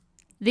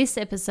This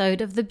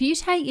episode of the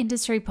Beauté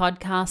Industry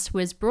Podcast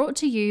was brought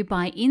to you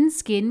by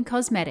InSkin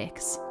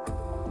Cosmetics.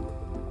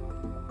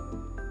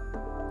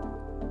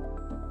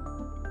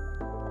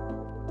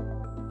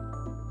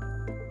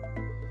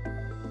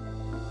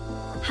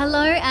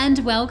 Hello and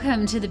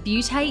welcome to the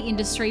Beauté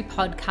Industry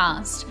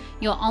Podcast,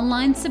 your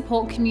online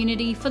support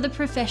community for the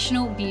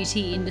professional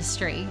beauty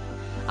industry.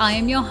 I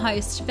am your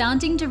host,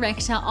 founding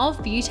director of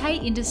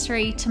Beauté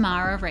Industry,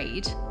 Tamara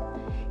Reid.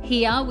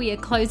 Here we are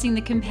closing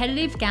the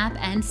competitive gap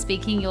and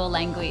speaking your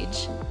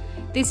language.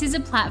 This is a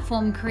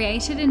platform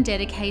created and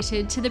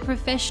dedicated to the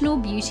professional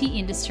beauty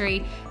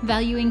industry,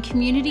 valuing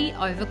community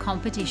over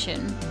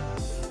competition.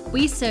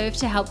 We serve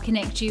to help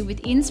connect you with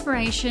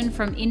inspiration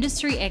from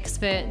industry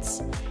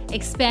experts,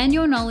 expand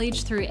your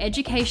knowledge through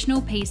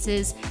educational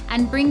pieces,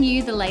 and bring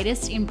you the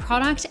latest in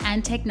product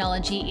and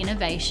technology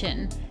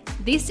innovation.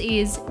 This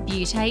is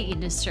Beauté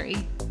Industry.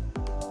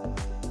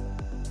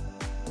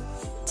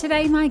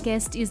 Today, my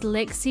guest is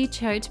Lexi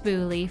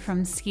Chote-Booley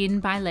from Skin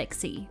by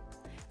Lexi.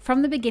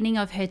 From the beginning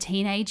of her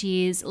teenage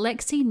years,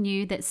 Lexi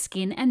knew that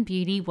skin and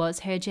beauty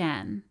was her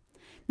jam.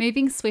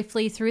 Moving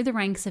swiftly through the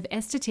ranks of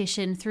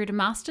esthetician through to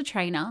master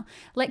trainer,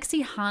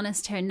 Lexi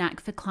harnessed her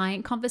knack for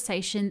client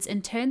conversations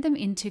and turned them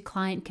into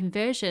client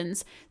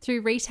conversions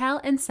through retail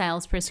and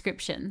sales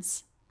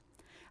prescriptions.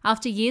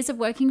 After years of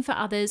working for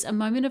others, a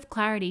moment of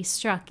clarity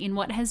struck in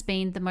what has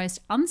been the most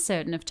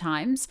uncertain of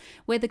times,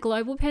 where the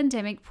global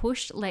pandemic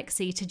pushed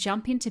Lexi to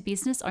jump into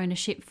business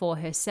ownership for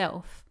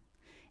herself.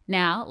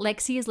 Now,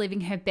 Lexi is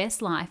living her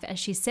best life as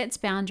she sets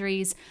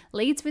boundaries,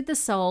 leads with the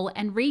soul,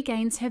 and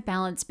regains her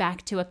balance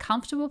back to a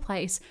comfortable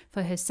place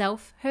for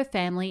herself, her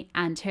family,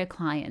 and her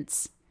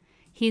clients.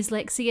 Here's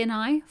Lexi and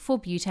I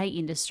for Beauté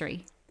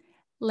Industry.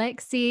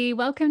 Lexi,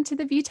 welcome to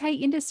the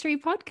Beauté Industry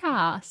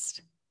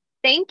Podcast.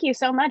 Thank you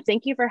so much.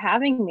 Thank you for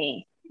having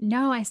me.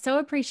 No, I so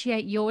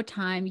appreciate your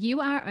time. You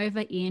are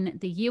over in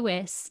the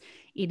US.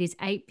 It is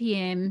 8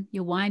 p.m.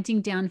 You're winding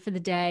down for the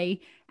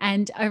day.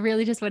 And I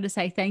really just want to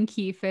say thank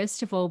you,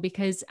 first of all,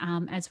 because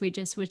as we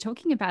just were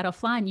talking about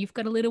offline, you've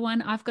got a little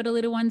one, I've got a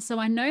little one. So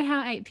I know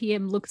how 8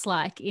 p.m. looks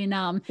like in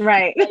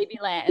right.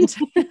 Babyland.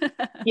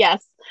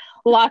 Yes.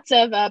 Lots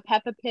of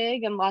Peppa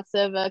Pig and lots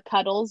of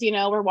cuddles. You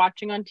know, we're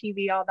watching on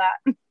TV, all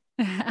that.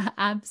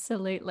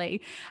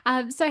 Absolutely.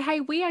 So, hey,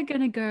 we are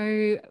going to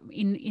go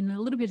in a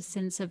little bit of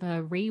sense of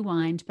a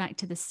rewind back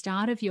to the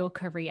start of your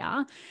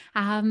career.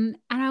 And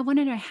I want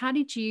to know, how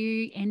did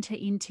you enter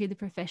into the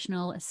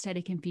professional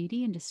aesthetic and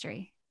beauty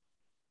industry?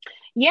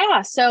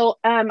 Yeah. So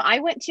I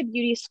went to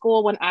beauty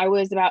school when I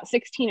was about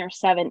 16 or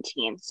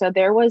 17. So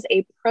there was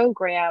a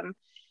program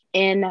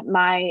in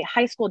my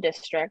high school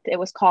district. It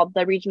was called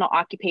the Regional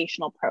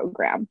Occupational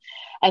Program.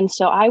 And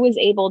so I was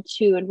able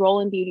to enroll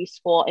in beauty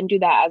school and do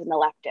that as an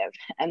elective.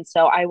 And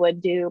so I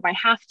would do my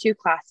half two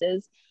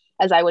classes,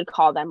 as I would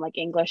call them, like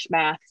English,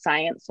 math,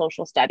 science,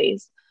 social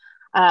studies.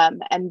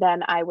 And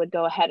then I would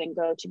go ahead and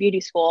go to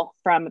beauty school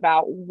from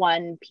about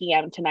 1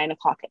 p.m. to 9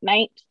 o'clock at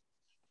night.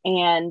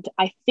 And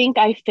I think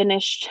I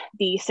finished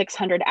the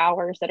 600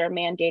 hours that are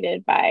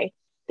mandated by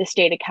the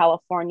state of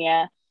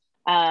California.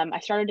 I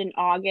started in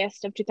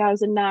August of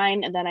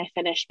 2009, and then I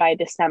finished by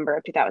December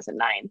of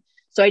 2009.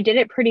 So I did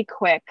it pretty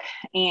quick,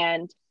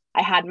 and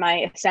I had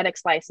my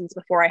aesthetics license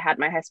before I had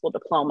my high school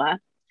diploma.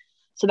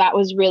 So that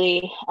was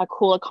really a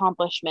cool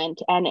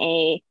accomplishment and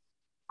a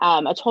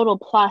total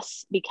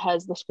plus,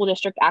 because the school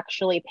district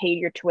actually paid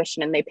your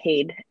tuition and they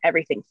paid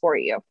everything for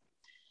you.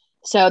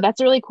 So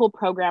that's a really cool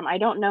program. I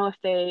don't know if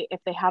they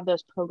have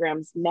those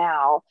programs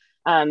now,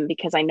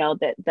 because I know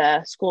that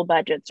the school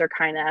budgets are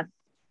kind of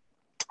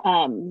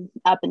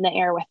up in the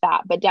air with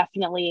that, but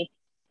definitely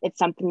it's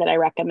something that I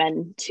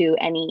recommend to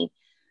any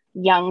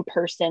young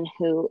person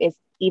who is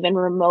even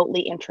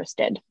remotely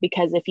interested,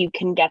 because if you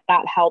can get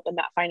that help and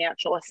that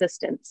financial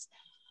assistance,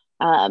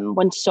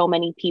 when so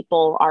many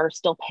people are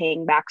still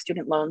paying back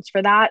student loans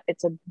for that,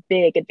 it's a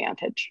big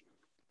advantage.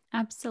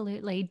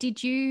 Absolutely.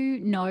 Did you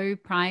know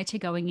prior to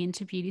going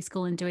into beauty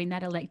school and doing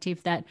that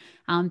elective that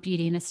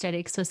beauty and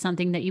aesthetics was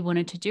something that you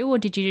wanted to do? Or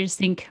did you just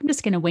think, I'm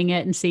just going to wing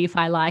it and see if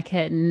I like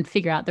it and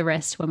figure out the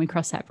rest when we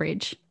cross that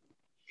bridge?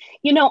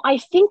 You know, I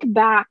think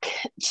back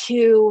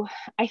to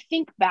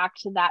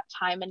that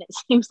time, and it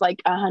seems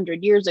like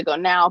 100 years ago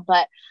now,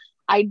 but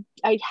I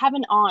have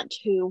an aunt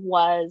who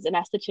was an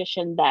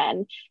esthetician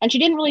then, and she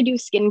didn't really do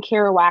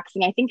skincare or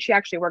waxing. I think she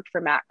actually worked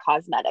for MAC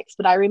Cosmetics,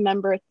 but I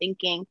remember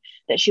thinking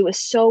that she was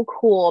so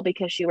cool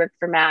because she worked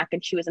for MAC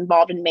and she was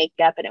involved in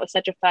makeup, and it was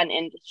such a fun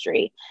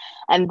industry.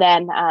 And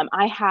then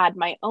I had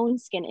my own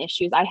skin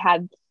issues. I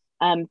had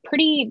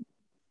pretty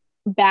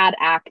bad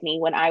acne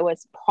when I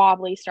was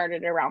probably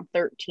started around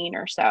 13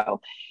 or so.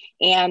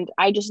 And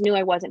I just knew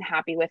I wasn't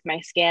happy with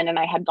my skin. And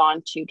I had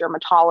gone to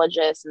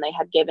dermatologists and they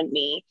had given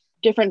me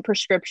different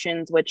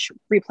prescriptions, which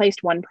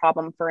replaced one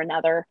problem for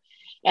another.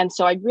 And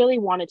so I really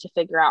wanted to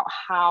figure out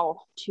how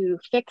to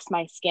fix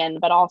my skin,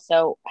 but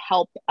also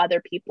help other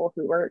people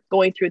who were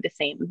going through the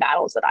same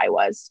battles that I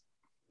was.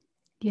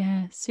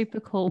 Yeah, super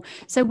cool.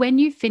 So when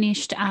you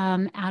finished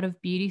out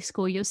of beauty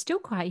school, you're still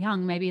quite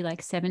young, maybe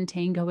like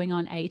 17 going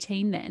on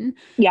 18 then.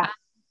 Yeah.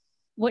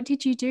 What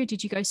did you do?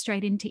 Did you go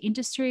straight into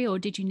industry or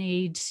did you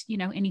need,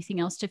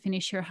 anything else to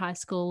finish your high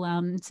school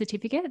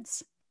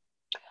certificates?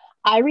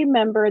 I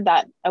remember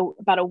that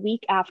about a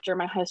week after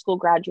my high school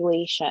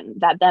graduation,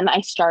 that then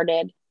I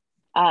started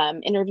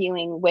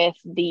interviewing with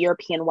the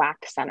European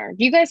Wax Center.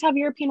 Do you guys have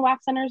European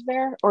Wax Centers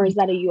there, or We is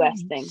that a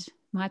US thing? don't.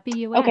 Might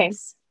be Okay,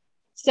 US.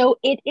 so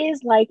it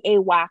is like a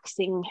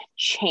waxing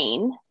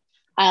chain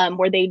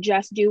where they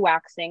just do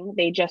waxing,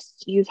 they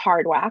just use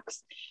hard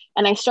wax.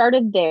 And I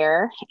started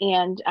there,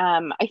 and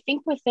I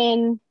think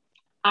within,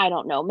 I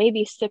don't know,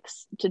 maybe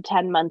 6 to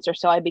 10 months or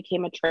so, I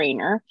became a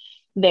trainer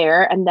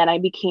there. And then I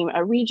became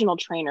a regional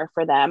trainer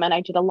for them. And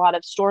I did a lot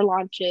of store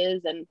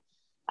launches and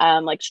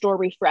like store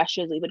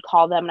refreshes, we would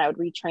call them, and I would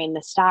retrain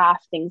the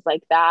staff, things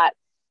like that.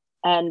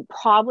 And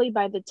probably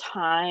by the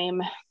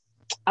time,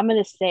 I'm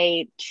going to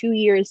say 2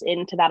 years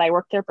into that, I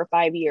worked there for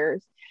 5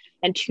 years.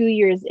 And 2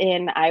 years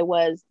in, I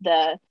was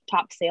the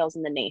top sales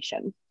in the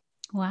nation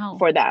Wow.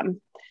 for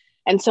them.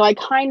 And so I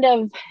kind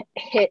of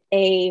hit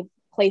a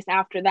place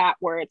after that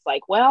where it's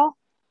like, well,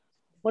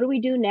 what do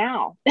we do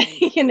now?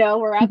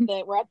 We're at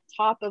the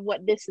top of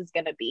what this is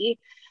going to be.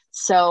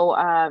 So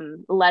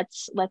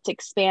let's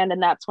expand.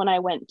 And that's when I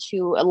went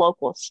to a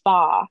local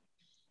spa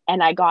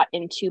and I got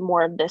into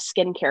more of the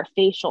skincare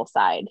facial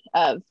side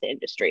of the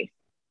industry.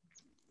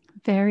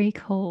 Very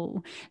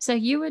cool. So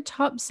you were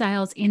top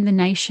sales in the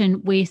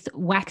nation with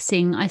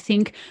waxing. I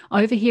think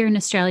over here in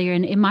Australia,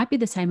 and it might be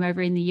the same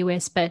over in the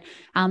US, but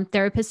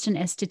therapists and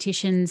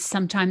estheticians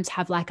sometimes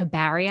have like a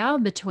barrier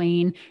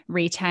between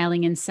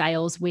retailing and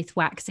sales with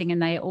waxing,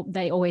 and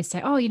they always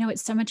say, "Oh,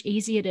 it's so much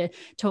easier to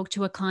talk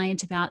to a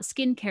client about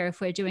skincare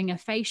if we're doing a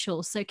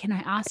facial." So can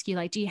I ask you,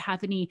 like, do you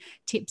have any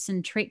tips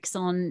and tricks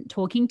on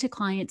talking to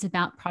clients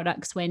about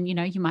products when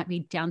you might be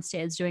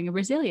downstairs doing a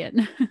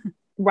Brazilian?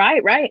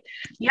 Right, right.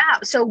 Yeah.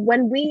 So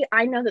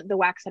I know that the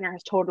Wax Center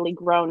has totally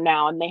grown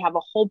now and they have a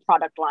whole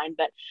product line,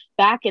 but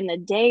back in the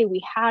day,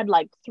 we had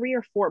like 3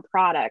 or 4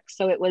 products.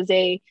 So it was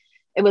a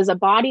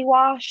body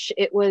wash,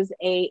 it was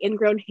a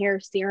ingrown hair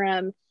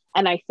serum,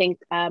 and I think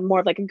more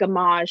of like a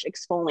Gamage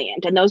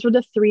exfoliant. And those were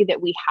the three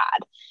that we had.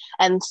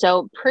 And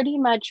so pretty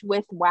much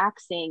with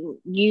waxing,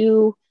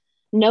 you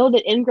know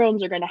that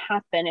ingrowns are going to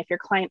happen if your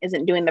client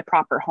isn't doing the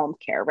proper home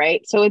care,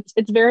 right? So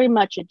it's very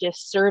much a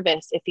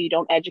disservice if you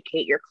don't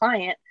educate your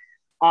client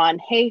on,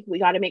 hey, we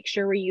got to make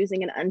sure we're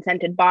using an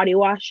unscented body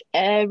wash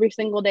every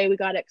single day. We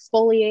got to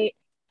exfoliate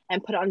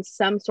and put on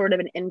some sort of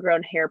an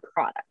ingrown hair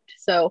product.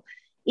 So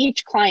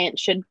each client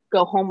should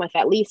go home with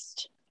at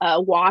least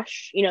a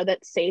wash,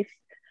 that's safe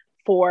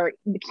for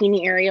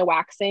bikini area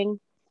waxing,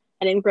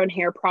 an ingrown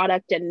hair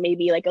product, and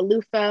maybe like a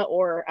loofah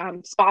or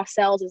spa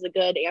cells is a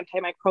good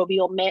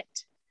antimicrobial mitt.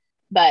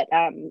 But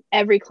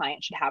every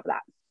client should have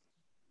that.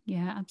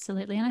 Yeah,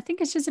 absolutely. And I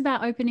think it's just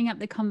about opening up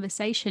the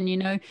conversation.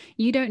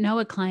 You don't know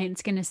a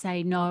client's going to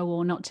say no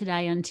or not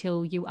today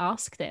until you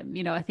ask them.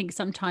 I think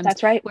sometimes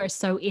That's right. we're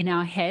so in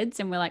our heads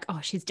and we're like,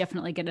 oh, she's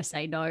definitely going to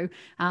say no.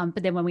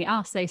 But then when we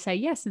ask, they say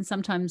yes. And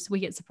sometimes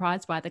we get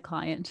surprised by the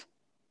client.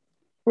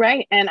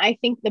 Right. And I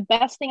think the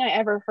best thing I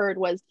ever heard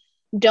was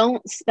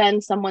don't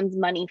spend someone's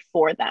money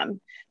for them.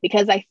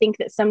 Because I think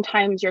that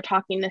sometimes you're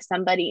talking to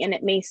somebody and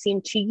it may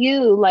seem to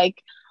you like,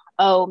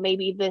 oh,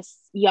 maybe this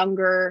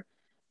younger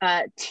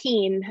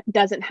teen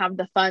doesn't have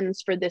the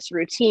funds for this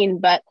routine,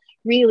 but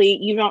really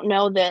you don't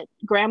know that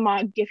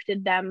grandma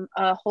gifted them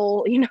a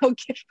whole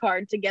gift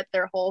card to get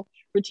their whole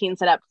routine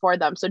set up for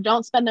them. So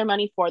don't spend their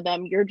money for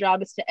them. Your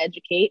job is to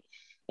educate,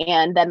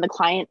 and then the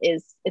client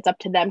it's up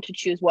to them to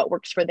choose what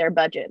works for their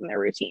budget and their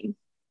routine.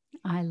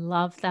 I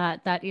love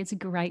that. That is a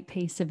great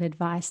piece of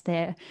advice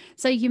there.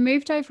 So you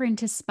moved over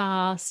into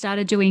spa,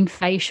 started doing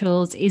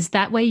facials. Is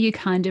that where you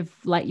kind of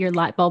like your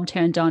light bulb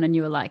turned on and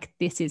you were like,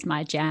 this is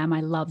my jam.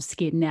 I love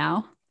skin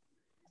now?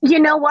 You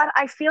know what?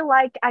 I feel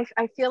like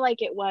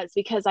it was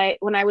because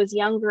when I was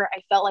younger,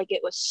 I felt like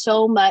it was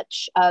so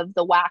much of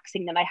the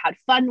waxing that I had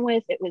fun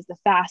with. It was the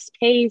fast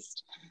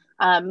paced,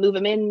 move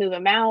them in, move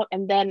them out.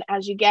 And then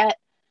as you get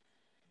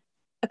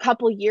a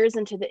couple years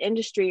into the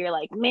industry, you're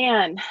like,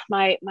 man,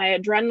 my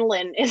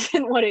adrenaline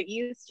isn't what it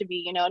used to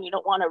be, and you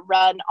don't want to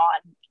run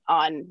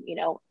on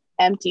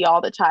empty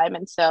all the time.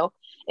 And so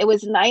it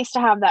was nice to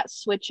have that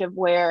switch of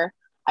where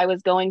I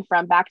was going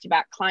from back to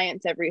back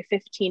clients every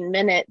 15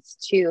 minutes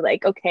to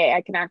like, okay,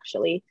 I can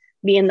actually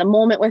be in the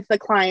moment with the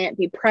client,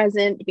 be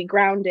present, be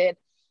grounded,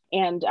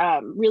 and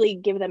really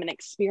give them an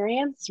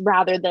experience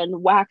rather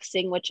than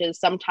waxing, which is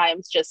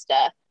sometimes just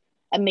a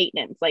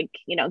maintenance, like,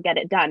 get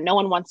it done. No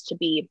one wants to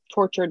be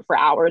tortured for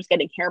hours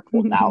getting hair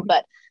pulled out,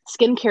 but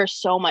skincare is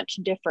so much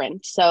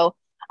different. So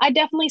I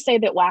definitely say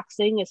that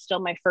waxing is still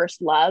my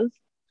first love.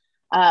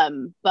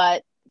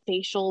 But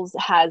facials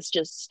has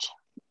just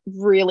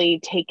really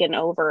taken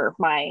over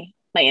my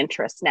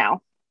interest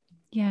now.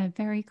 Yeah,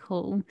 very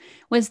cool.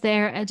 Was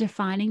there a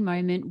defining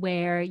moment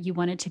where you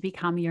wanted to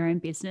become your own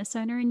business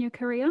owner in your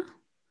career?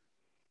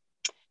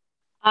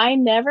 I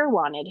never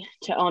wanted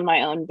to own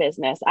my own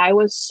business. I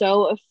was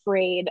so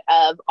afraid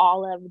of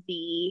all of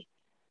the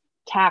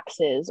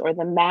taxes or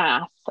the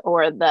math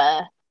or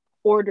the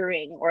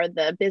ordering or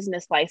the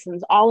business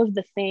license, all of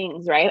the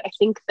things, right? I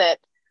think that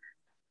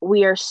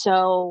we are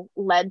so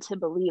led to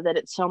believe that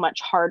it's so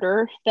much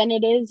harder than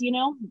it is, you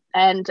know?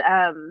 And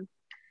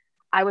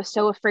I was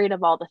so afraid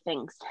of all the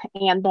things.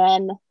 And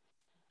then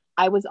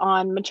I was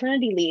on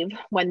maternity leave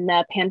when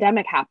the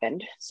pandemic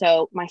happened.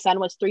 So my son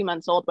was 3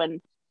 months old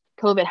when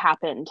COVID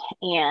happened.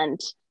 And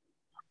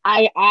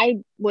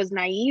I was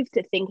naive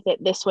to think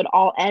that this would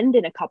all end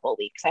in a couple of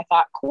weeks. I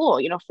thought, cool,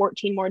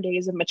 14 more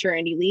days of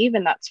maternity leave,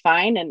 and that's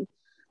fine. And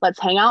let's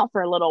hang out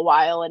for a little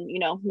while and,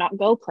 not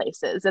go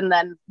places. And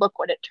then look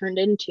what it turned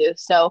into.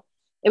 So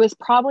it was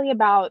probably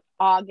about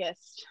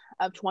August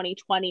of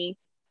 2020.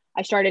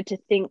 I started to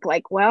think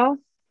like, well,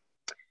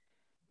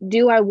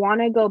 do I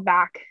want to go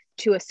back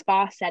to a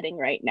spa setting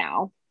right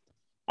now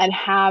and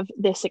have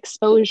this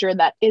exposure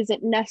that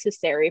isn't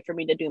necessary for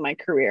me to do my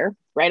career,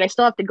 right? I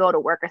still have to go to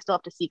work. I still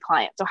have to see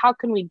clients. So how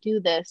can we do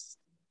this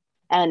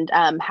and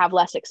have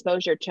less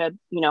exposure to,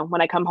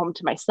 when I come home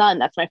to my son?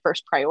 That's my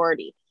first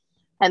priority.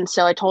 And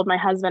so I told my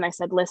husband, I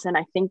said, listen,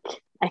 I think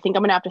I'm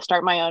going to have to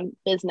start my own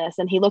business.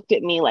 And he looked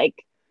at me like,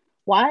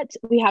 what?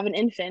 We have an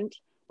infant.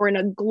 We're in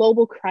a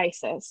global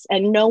crisis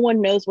and no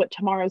one knows what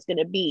tomorrow's going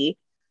to be.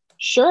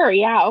 Sure.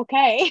 Yeah.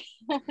 Okay.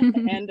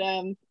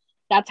 And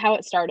that's how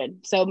it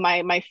started. So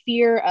my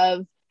fear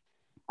of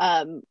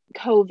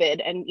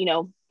COVID and,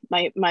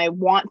 my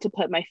want to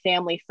put my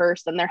family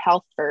first and their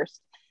health first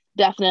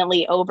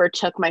definitely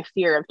overtook my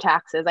fear of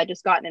taxes. I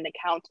just got an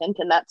accountant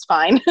and that's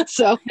fine.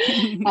 So,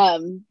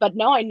 but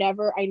no, I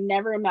never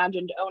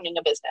imagined owning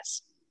a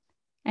business.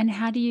 And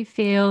how do you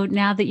feel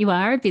now that you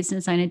are a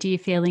business owner? Do you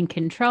feel in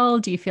control?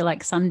 Do you feel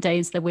like some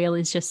days the wheel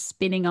is just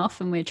spinning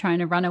off and we're trying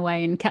to run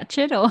away and catch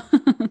it? Or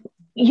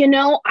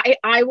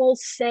I will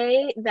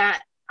say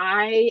that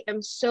I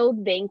am so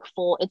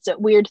thankful. It's a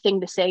weird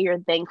thing to say you're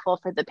thankful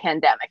for the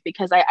pandemic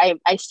because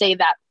I say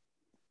that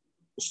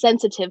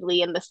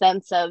sensitively in the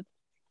sense of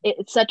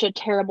it's such a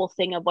terrible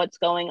thing of what's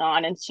going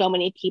on and so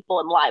many people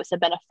and lives have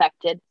been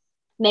affected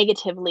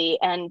negatively.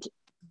 And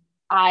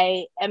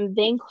I am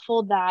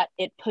thankful that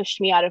it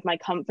pushed me out of my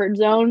comfort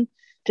zone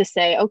to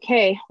say,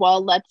 okay,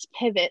 well, let's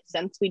pivot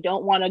since we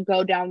don't want to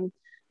go down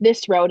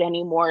this road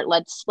anymore.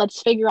 Let's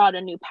figure out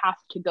a new path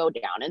to go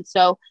down. And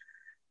so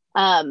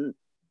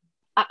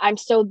I'm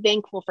so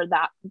thankful for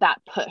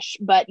that push.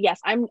 But yes,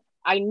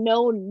 I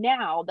know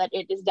now that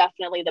it is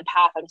definitely the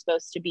path I'm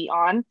supposed to be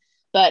on.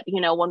 But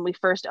when we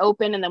first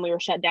opened and then we were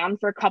shut down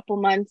for a couple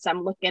months,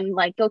 I'm looking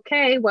like,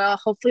 okay, well,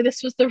 hopefully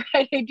this was the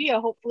right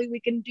idea. Hopefully we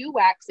can do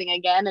waxing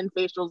again and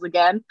facials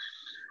again.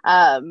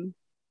 I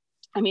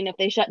mean, if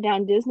they shut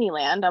down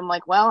Disneyland, I'm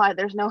like, well,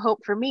 there's no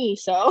hope for me.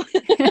 So,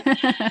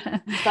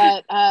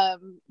 but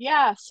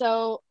yeah,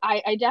 so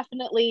I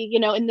definitely,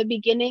 in the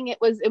beginning,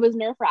 it was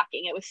nerve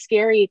wracking. It was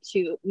scary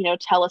to,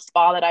 tell a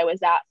spa that I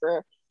was at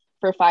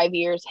for 5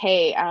 years,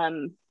 hey,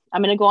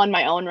 I'm going to go on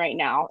my own right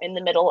now in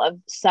the middle of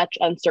such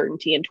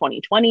uncertainty in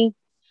 2020.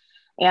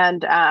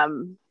 And,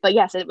 but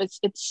yes, it's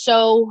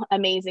so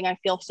amazing. I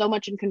feel so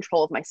much in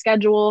control of my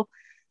schedule.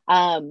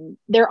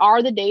 There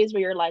are the days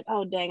where you're like,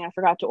 oh, dang, I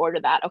forgot to order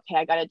that. Okay,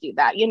 I got to do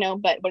that,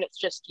 but when it's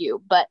just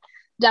you, but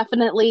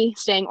definitely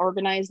staying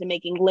organized and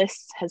making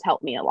lists has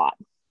helped me a lot.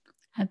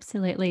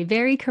 Absolutely.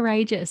 Very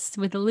courageous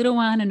with a little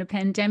one and a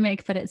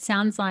pandemic, but it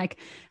sounds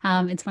like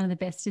it's one of the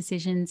best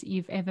decisions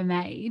you've ever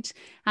made.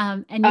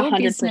 And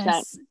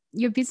 100%.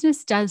 your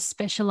business does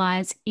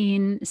specialize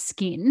in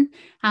skin.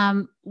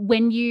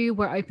 When you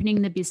were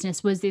opening the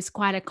business, was this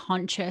quite a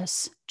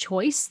conscious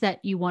choice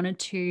that you wanted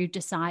to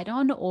decide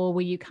on? Or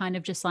were you kind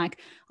of just like,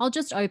 I'll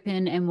just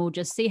open and we'll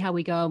just see how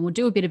we go and we'll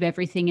do a bit of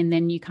everything. And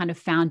then you kind of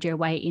found your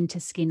way into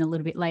skin a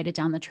little bit later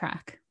down the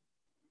track?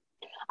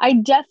 I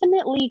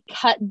definitely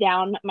cut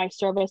down my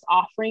service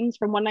offerings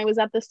from when I was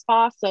at the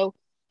spa. So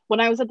when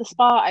I was at the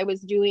spa, I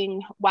was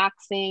doing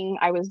waxing,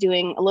 I was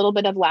doing a little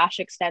bit of lash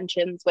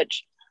extensions,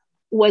 which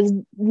was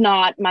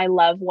not my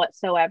love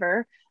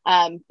whatsoever.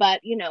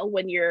 But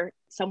when you're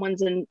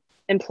someone's an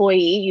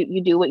employee,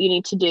 you do what you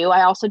need to do.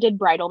 I also did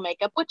bridal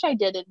makeup, which I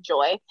did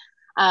enjoy.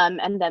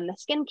 And then the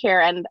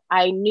skincare. And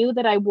I knew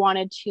that I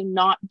wanted to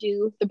not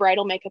do the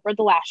bridal makeup or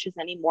the lashes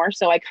anymore.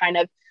 So I kind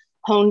of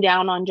honed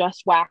down on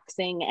just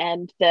waxing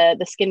and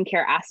the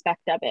skincare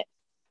aspect of it.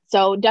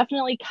 So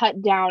definitely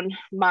cut down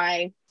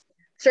my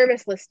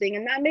service listing.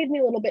 And that made me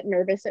a little bit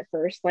nervous at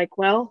first. Like,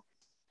 well,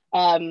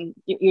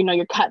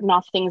 you're cutting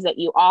off things that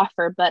you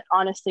offer. But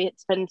honestly,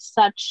 it's been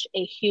such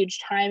a huge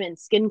time in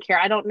skincare.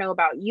 I don't know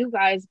about you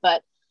guys,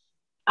 but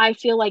I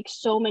feel like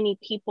so many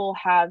people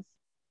have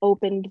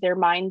opened their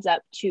minds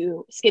up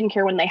to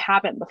skincare when they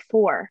haven't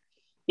before,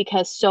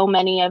 because so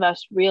many of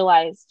us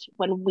realized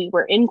when we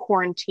were in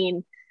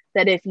quarantine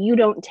that if you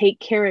don't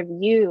take care of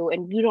you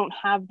and you don't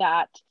have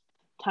that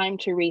time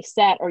to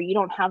reset, or you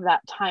don't have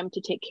that time to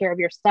take care of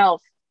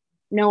yourself,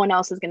 no one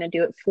else is going to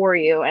do it for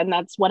you. And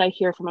that's what I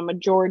hear from a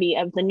majority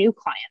of the new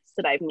clients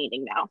that I'm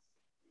meeting now.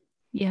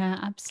 Yeah,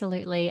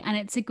 absolutely. And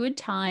it's a good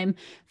time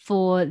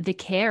for the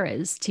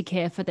carers to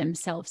care for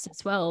themselves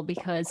as well,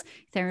 because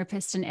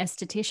therapists and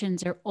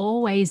estheticians are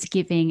always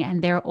giving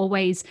and they're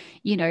always,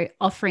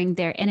 offering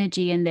their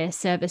energy and their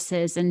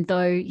services. And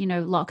though,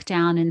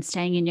 lockdown and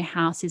staying in your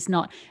house is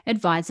not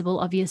advisable,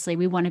 obviously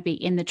we want to be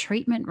in the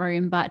treatment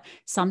room, but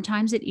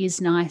sometimes it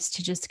is nice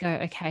to just go,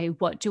 okay,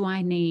 what do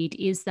I need?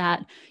 Is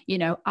that,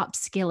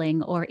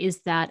 upskilling, or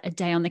is that a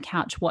day on the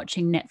couch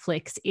watching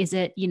Netflix? Is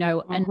it, a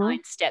Hmm.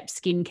 9-step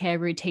skincare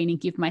routine and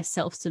give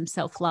myself some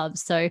self-love?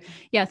 So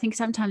yeah, I think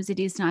sometimes it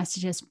is nice to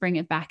just bring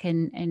it back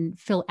and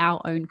fill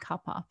our own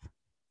cup up.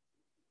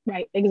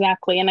 Right,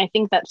 exactly. And I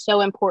think that's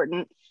so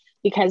important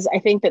because I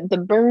think that the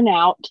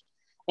burnout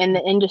in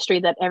the industry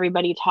that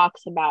everybody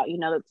talks about,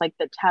 it's like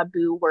the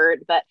taboo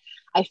word, but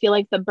I feel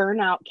like the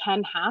burnout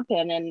can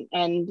happen.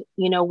 And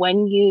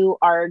when you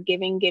are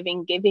giving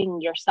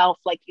yourself,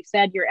 like you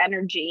said, your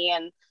energy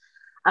and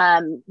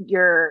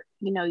your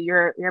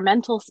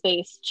mental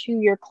space to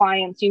your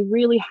clients, you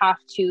really have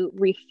to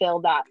refill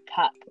that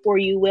cup, or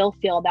you will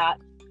feel that,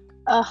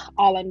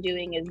 all I'm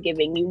doing is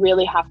giving. You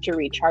really have to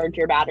recharge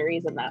your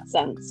batteries in that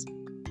sense.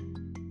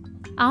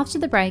 After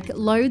the break,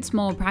 loads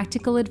more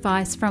practical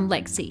advice from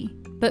Lexi.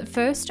 But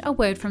first, a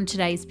word from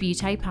today's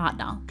beauty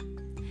partner.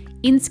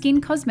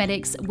 InSkin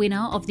Cosmetics,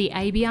 winner of the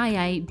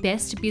ABIA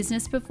Best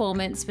Business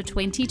Performance for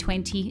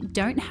 2020,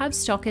 don't have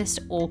stockists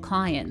or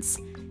clients.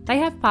 They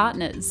have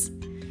partners.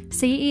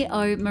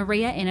 CEO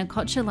Maria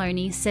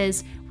Enacoccioloni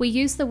says, "We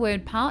use the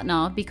word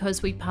partner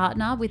because we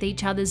partner with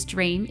each other's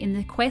dream in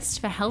the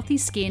quest for healthy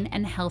skin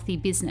and healthy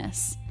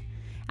business.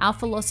 Our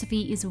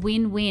philosophy is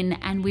win-win,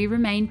 and we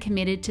remain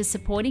committed to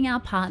supporting our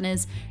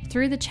partners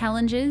through the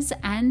challenges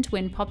and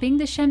when popping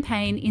the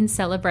champagne in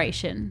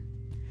celebration."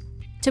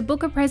 To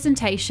book a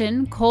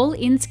presentation, call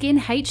InSkin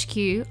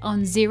HQ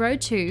on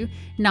 02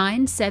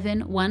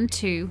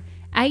 9712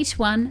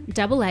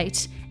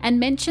 8188 and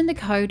mention the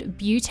code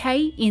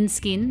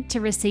BEAUTYINSKIN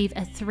to receive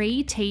a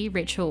 3-tea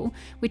ritual,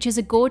 which is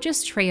a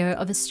gorgeous trio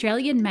of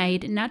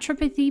Australian-made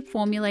naturopathy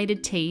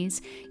formulated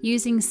teas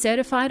using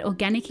certified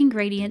organic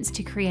ingredients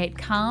to create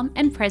calm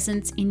and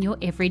presence in your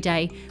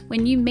everyday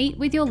when you meet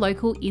with your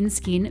local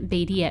InSkin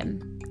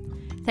BDM.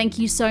 Thank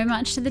you so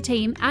much to the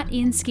team at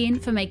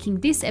InSkin for making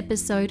this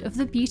episode of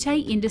the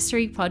Beauty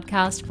Industry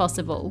Podcast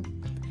possible.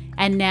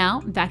 And now,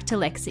 back to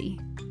Lexi.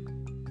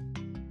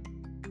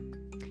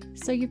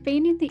 So you've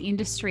been in the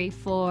industry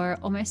for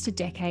almost a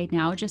decade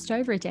now, just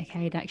over a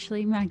decade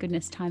actually. My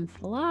goodness, time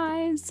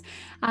flies.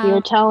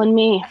 You're telling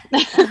me.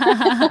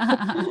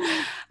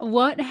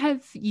 What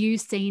have you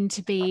seen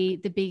to be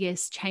the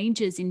biggest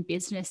changes in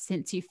business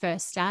since you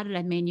first started?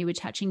 I mean, you were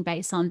touching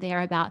base on there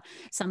about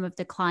some of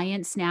the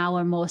clients now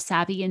are more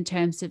savvy in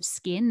terms of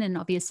skin, and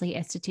obviously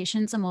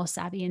estheticians are more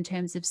savvy in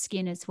terms of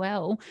skin as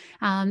well.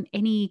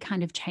 Any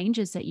kind of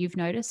changes that you've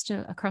noticed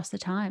across the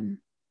time?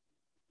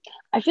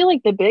 I feel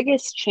like the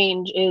biggest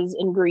change is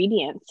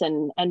ingredients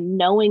and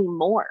knowing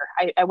more.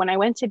 When I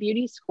went to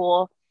beauty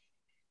school,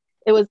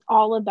 it was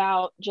all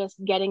about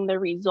just getting the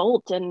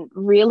result, and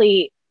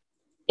really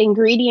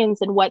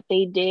ingredients and what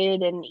they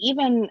did, and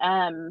even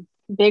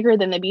bigger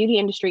than the beauty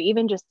industry,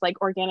 even just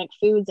like organic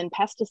foods and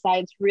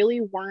pesticides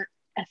really weren't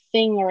a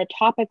thing or a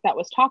topic that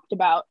was talked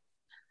about.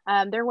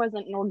 There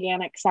wasn't an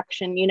organic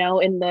section,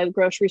 in the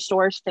grocery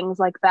stores, things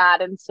like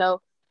that. And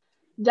so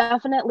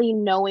definitely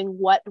knowing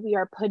what we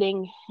are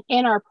putting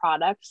in our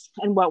products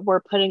and what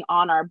we're putting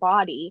on our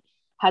body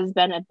has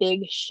been a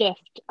big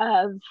shift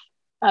of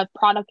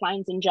product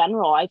lines in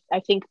general. I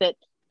think that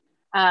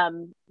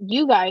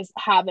you guys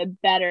have a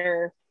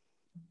better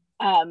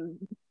um,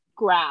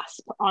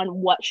 grasp on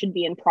what should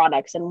be in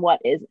products and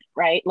what isn't,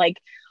 right? Like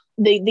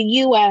the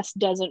US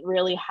doesn't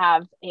really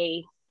have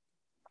a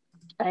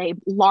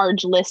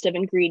large list of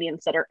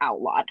ingredients that are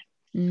outlawed.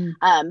 Mm.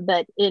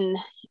 But in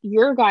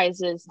your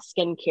guys's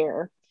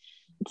skincare,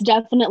 it's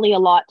definitely a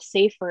lot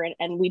safer.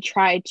 And we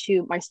try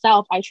to,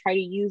 I try to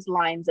use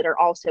lines that are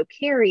also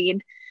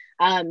carried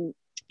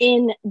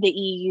in the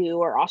EU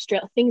or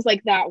Australia, things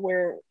like that,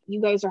 where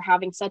you guys are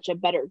having such a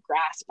better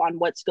grasp on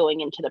what's going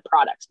into the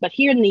products. But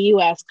here in the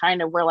US,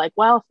 kind of, we're like,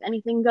 well, if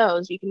anything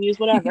goes, you can use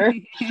whatever.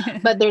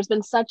 But there's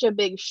been such a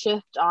big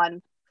shift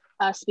on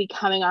us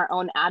becoming our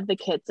own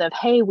advocates of,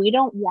 hey, we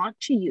don't want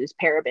to use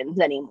parabens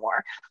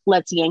anymore.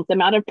 Let's yank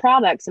them out of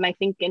products. And I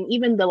think in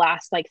even the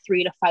last like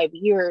 3 to 5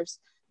 years,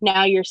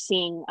 now you're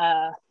seeing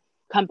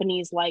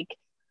companies like,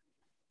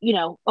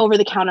 over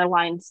the counter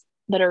lines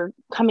that are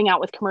coming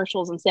out with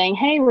commercials and saying,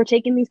 hey, we're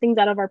taking these things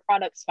out of our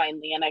products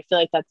finally. And I feel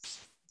like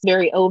that's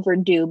very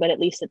overdue, but at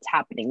least it's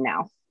happening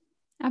now.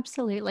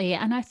 Absolutely.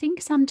 And I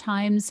think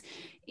sometimes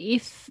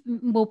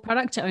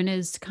product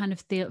owners kind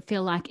of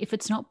feel like if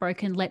it's not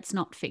broken, let's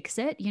not fix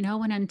it,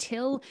 and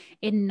until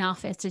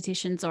enough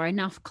estheticians or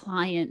enough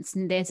clients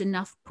and there's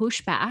enough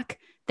pushback,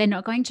 they're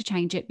not going to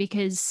change it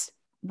because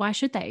why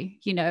should they?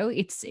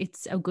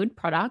 It's a good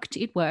product.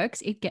 It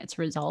works. It gets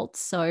results.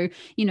 So,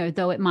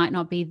 though it might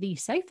not be the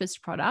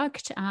safest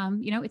product,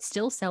 it's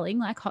still selling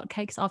like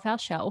hotcakes off our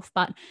shelf.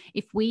 But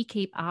if we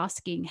keep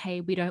asking,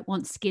 hey, we don't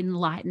want skin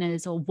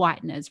lighteners or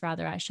whiteners,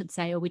 rather, I should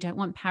say, or we don't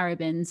want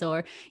parabens,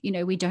 or,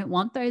 we don't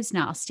want those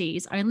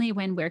nasties, only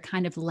when we're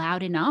kind of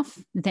loud enough,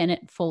 then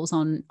it falls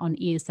on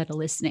ears that are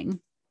listening.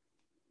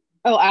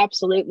 Oh,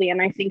 absolutely.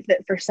 And I think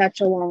that for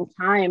such a long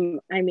time,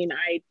 I mean,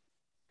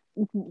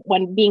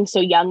 when being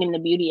so young in the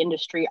beauty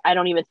industry, I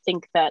don't even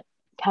think that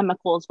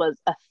chemicals was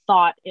a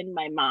thought in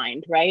my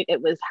mind, right?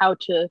 It was how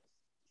to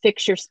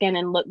fix your skin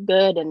and look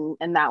good,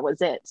 and that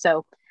was it.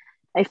 So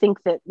I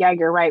think that, yeah,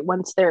 you're right.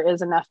 Once there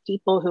is enough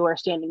people who are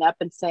standing up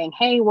and saying,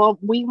 hey, well,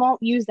 we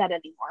won't use that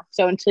anymore.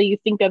 So until you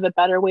think of a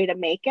better way to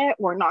make it,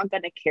 we're not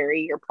going to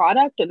carry your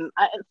product. And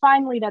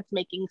finally, that's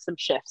making some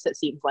shifts, it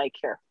seems like,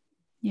 here.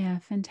 Yeah,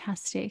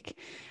 fantastic.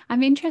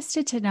 I'm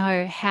interested to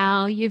know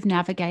how you've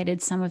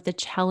navigated some of the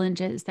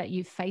challenges that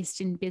you've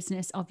faced in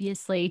business.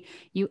 Obviously,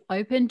 you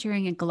opened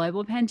during a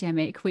global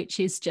pandemic, which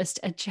is just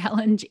a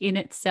challenge in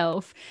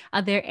itself.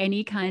 Are there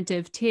any kind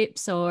of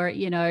tips or,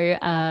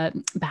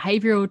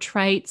 behavioral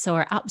traits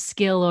or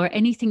upskill or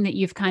anything that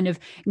you've kind of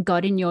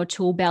got in your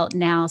tool belt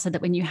now so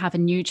that when you have a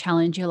new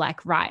challenge, you're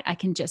like, right, I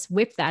can just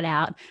whip that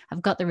out.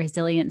 I've got the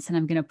resilience and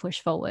I'm going to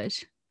push forward.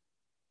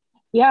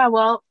 Yeah,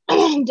 well,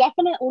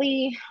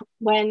 definitely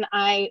when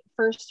I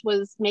first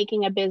was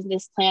making a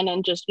business plan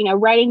and just,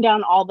 writing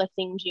down all the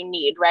things you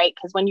need, right?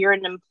 Because when you're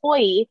an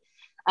employee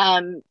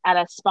at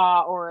a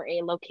spa or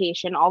a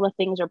location, all the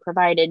things are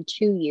provided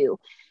to you.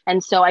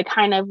 And so I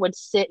kind of would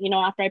sit,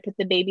 after I put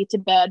the baby to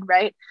bed,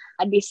 right?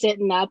 I'd be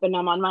sitting up and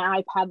I'm on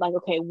my iPad, like,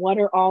 okay, what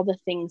are all the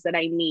things that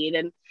I need?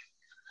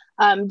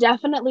 And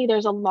definitely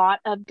there's a lot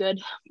of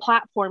good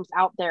platforms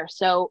out there.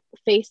 So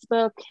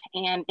Facebook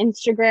and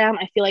Instagram,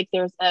 I feel like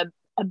there's a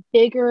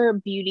bigger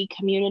beauty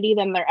community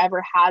than there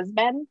ever has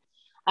been.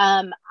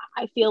 I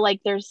feel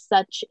like there's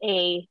such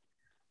a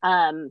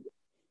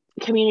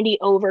community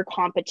over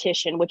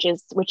competition, which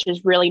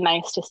is really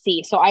nice to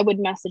see. So I would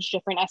message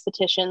different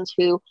estheticians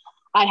who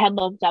I had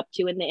looked up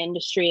to in the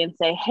industry and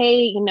say,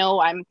 hey,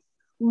 I'm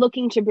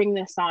looking to bring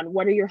this on.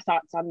 What are your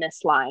thoughts on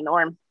this line?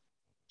 Or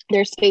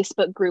there's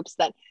Facebook groups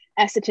that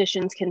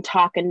estheticians can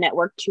talk and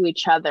network to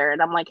each other.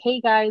 And I'm like, hey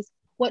guys,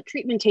 what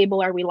treatment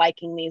table are we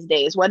liking these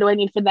days? What do I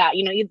need for that?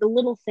 The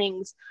little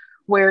things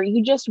where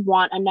you just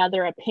want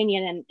another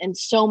opinion. And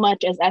so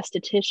much as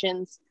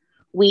estheticians,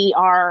 we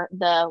are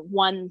the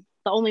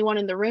only one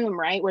in the room,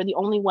 right? We're the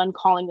only one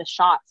calling the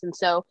shots. And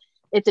so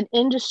it's an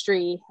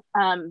industry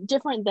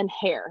different than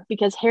hair,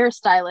 because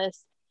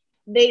hairstylists,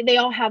 they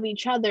all have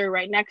each other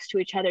right next to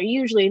each other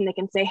usually, and they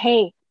can say,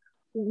 hey,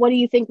 what do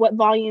you think? What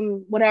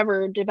volume,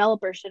 whatever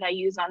developer should I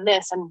use on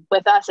this? And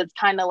with us, it's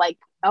kind of like,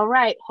 all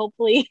right,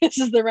 hopefully this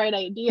is the right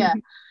idea.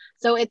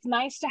 So it's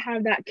nice to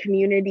have that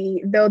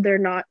community, though they're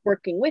not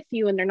working with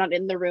you and they're not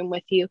in the room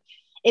with you.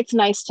 It's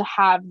nice to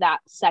have that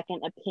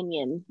second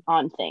opinion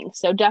on things.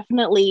 So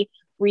definitely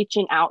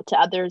reaching out to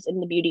others in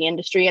the beauty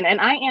industry. And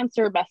I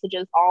answer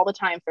messages all the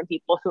time from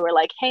people who are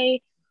like,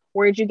 hey,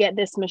 where'd you get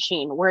this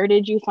machine? Where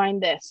did you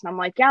find this? And I'm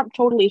like, yeah,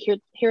 totally.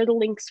 Here are the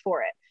links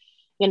for it.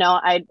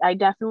 I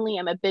definitely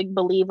am a big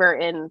believer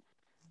in,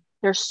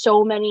 there's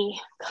so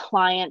many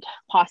client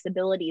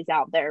possibilities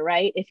out there,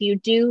 right? If you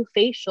do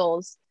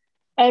facials,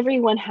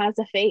 everyone has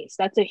a face.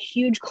 That's a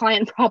huge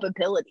client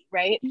probability,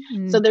 right?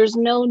 Mm-hmm. So there's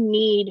no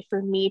need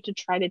for me to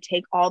try to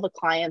take all the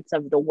clients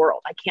of the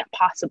world. I can't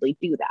possibly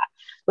do that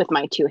with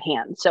my two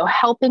hands. So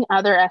helping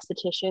other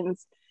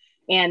estheticians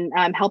and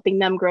helping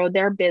them grow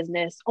their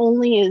business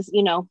only is,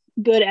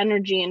 good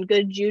energy and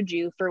good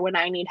juju for when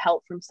I need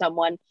help from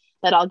someone,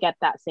 that I'll get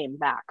that same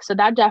back. So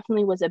that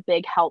definitely was a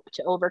big help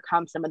to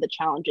overcome some of the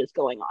challenges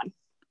going on.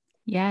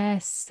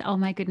 Yes. Oh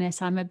my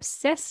goodness. I'm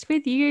obsessed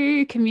with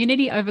you.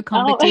 Community over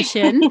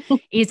competition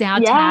is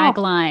our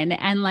tagline.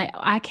 And like,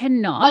 I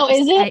cannot. Oh,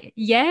 is it?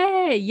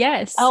 Yeah.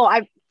 Yes. Oh,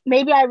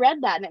 maybe I read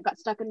that and it got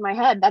stuck in my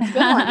head. That's a good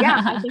one.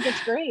 Yeah. I think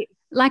it's great.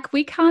 Like,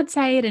 we can't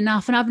say it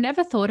enough. And I've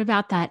never thought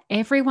about that.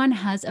 Everyone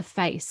has a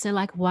face. So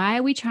like, why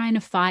are we trying to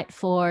fight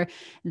for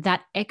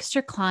that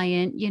extra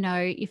client?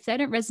 If they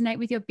don't resonate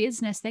with your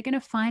business, they're going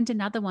to find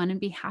another one and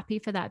be happy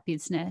for that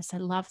business. I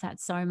love that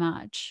so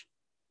much.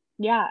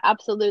 Yeah,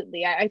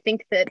 absolutely. I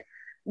think that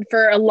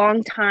for a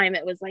long time,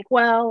 it was like,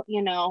 well,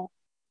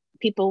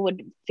 people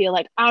would feel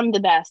like I'm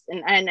the best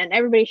and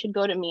everybody should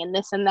go to me and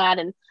this and that.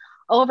 And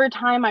over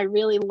time, I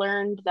really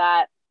learned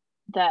that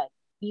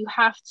you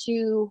have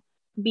to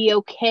be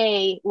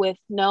okay with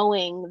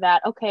knowing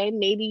that, okay,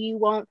 maybe you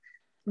won't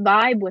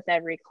vibe with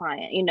every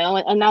client,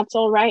 and that's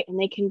all right. And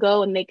they can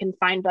go and they can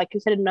find, like you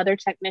said, another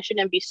technician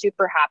and be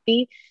super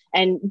happy,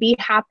 and be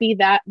happy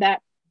that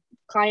that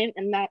client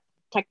and that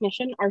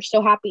technician are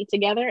so happy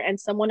together, and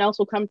someone else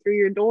will come through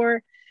your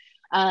door.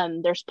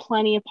 There's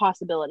plenty of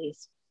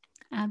possibilities.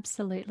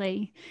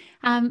 Absolutely.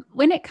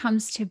 When it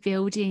comes to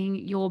building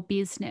your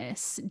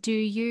business, do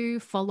you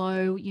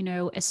follow,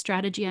 a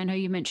strategy? I know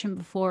you mentioned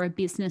before a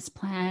business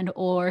plan,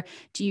 or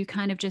do you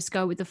kind of just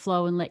go with the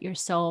flow and let your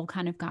soul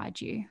kind of guide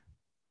you?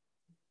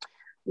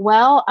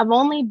 Well, I've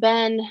only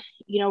been,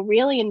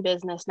 really in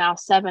business now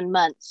 7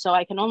 months, so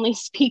I can only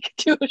speak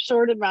to a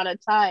short amount of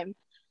time.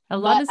 A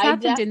lot But has I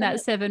happened in that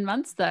definitely, 7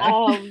 months,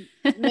 though.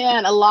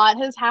 man, a lot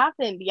has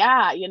happened.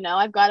 Yeah,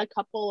 I've got a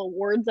couple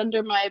awards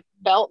under my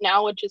belt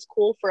now, which is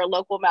cool for a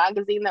local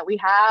magazine that we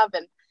have,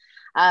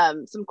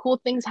 and some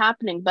cool things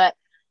happening. But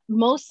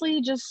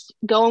mostly just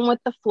going with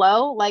the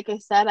flow. Like I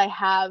said, I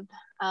have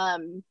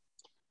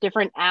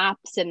different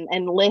apps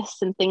and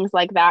lists and things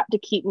like that to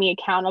keep me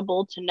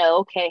accountable to know,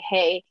 okay,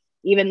 hey,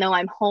 even though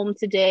I'm home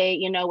today,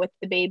 with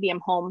the baby, I'm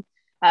home.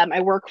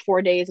 I work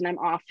 4 days and I'm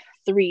off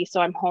 3.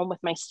 So I'm home with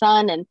my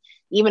son. And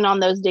even on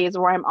those days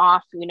where I'm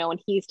off, when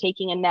he's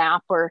taking a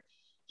nap or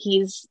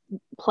he's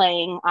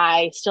playing,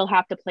 I still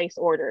have to place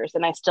orders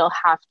and I still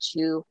have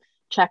to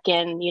check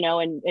in,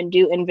 and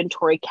do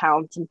inventory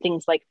counts and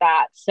things like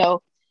that.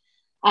 So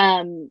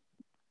um,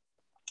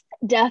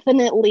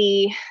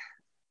 definitely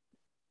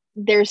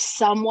there's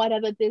somewhat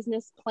of a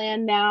business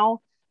plan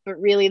now,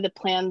 but really the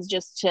plan's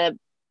just to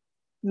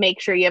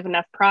make sure you have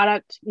enough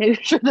product,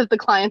 make sure that the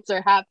clients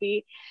are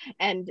happy,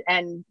 and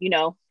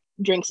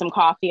drink some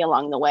coffee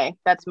along the way.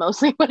 That's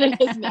mostly what it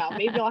is now.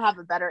 Maybe I'll have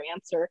a better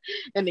answer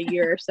in a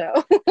year or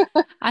so.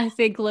 I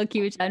think, look,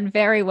 you've done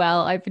very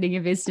well opening a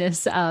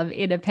business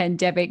in a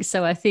pandemic.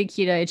 So I think,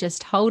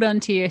 just hold on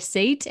to your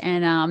seat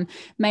and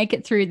make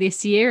it through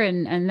this year.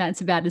 And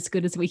that's about as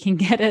good as we can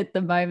get at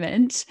the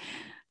moment.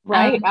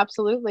 Right,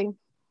 absolutely.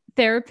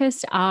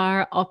 Therapists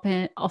are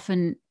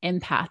often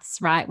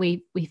empaths, right?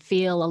 We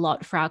feel a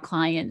lot for our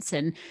clients,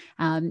 and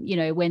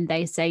when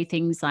they say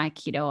things like,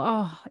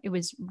 oh, it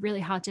was really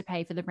hard to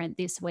pay for the rent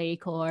this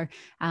week, or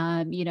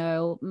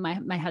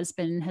my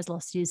husband has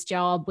lost his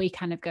job, we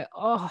kind of go,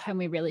 oh, and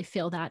we really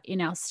feel that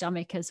in our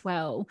stomach as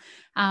well.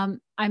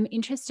 I'm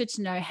interested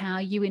to know how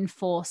you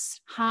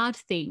enforce hard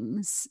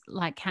things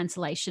like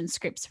cancellation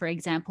scripts, for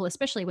example,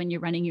 especially when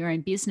you're running your own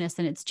business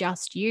and it's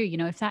just you.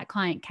 If that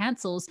client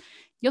cancels,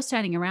 you're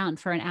standing around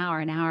for an hour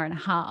and a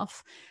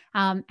half.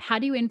 How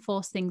do you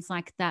enforce things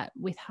like that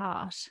with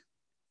heart?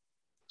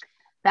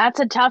 That's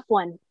a tough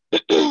one.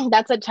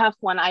 That's a tough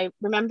one. I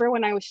remember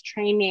when I was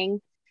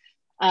training,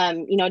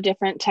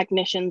 different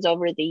technicians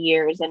over the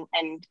years,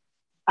 and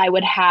I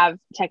would have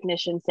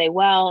technicians say,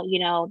 well,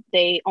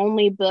 they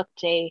only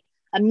booked a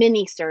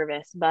mini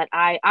service, but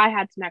I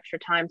had some extra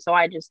time. So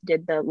I just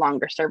did the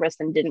longer service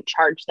and didn't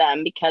charge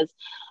them because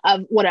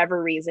of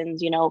whatever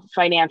reasons,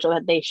 financial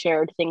that they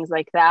shared, things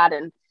like that.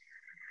 And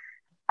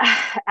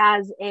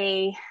as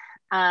a,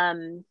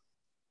 um,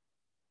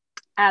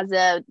 as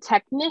a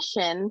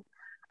technician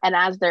and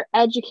as their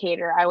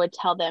educator, I would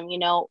tell them,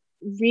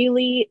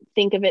 really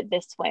think of it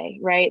this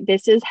way, right?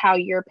 This is how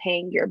you're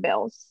paying your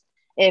bills.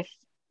 If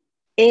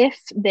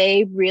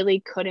they really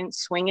couldn't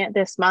swing it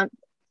this month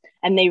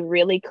and they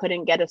really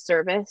couldn't get a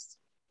service,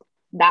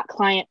 that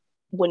client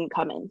wouldn't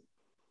come in.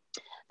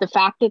 The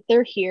fact that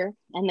they're here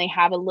and they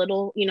have a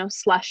little,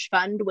 slush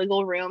fund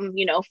wiggle room,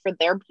 for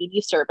their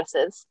beauty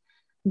services,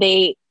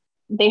 they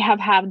have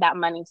had that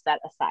money set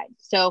aside.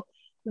 So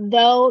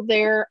though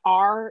there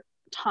are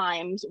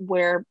times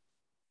where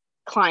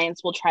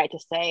clients will try to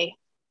say,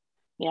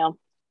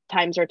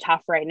 times are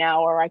tough right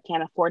now, or I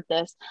can't afford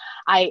this,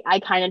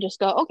 I kind of just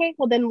go, okay,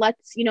 well then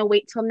let's,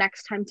 wait till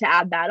next time to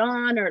add that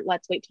on, or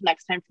let's wait till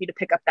next time for you to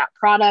pick up that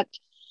product.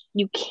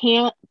 You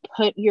can't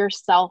put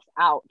yourself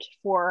out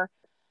for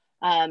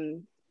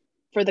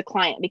the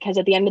client, because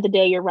at the end of the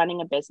day, you're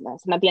running a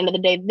business. And at the end of the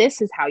day,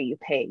 this is how you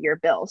pay your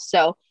bills.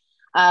 So,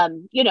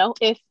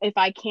 if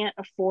I can't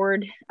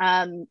afford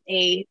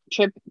a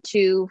trip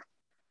to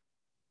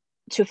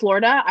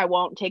Florida, I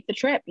won't take the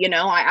trip.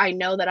 I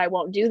know that I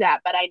won't do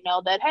that, but I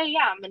know that, hey,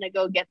 yeah, I'm going to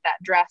go get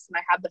that dress and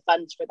I have the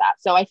funds for that.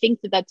 So I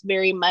think that that's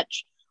very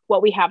much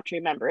what we have to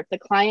remember. If the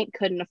client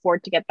couldn't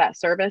afford to get that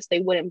service, they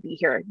wouldn't be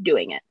here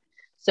doing it.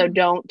 So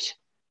don't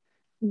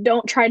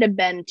try to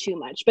bend too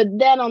much. But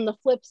then on the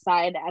flip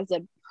side, as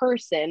a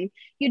person,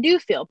 you do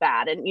feel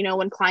bad. And,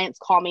 when clients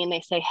call me and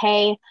they say,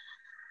 hey,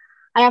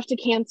 I have to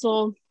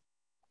cancel,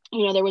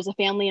 there was a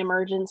family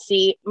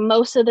emergency.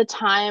 Most of the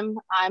time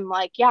I'm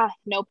like, yeah,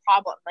 no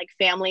problem. Like,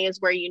 family is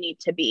where you need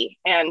to be.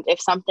 And if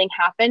something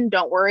happened,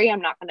 don't worry,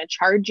 I'm not going to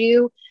charge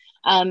you.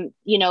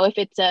 If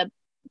it's a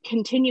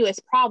continuous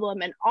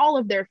problem and all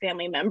of their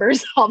family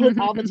members all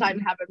the time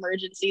have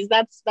emergencies,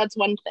 that's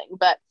one thing.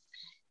 But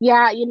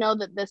yeah,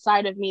 the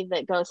side of me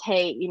that goes,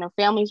 hey,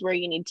 family's where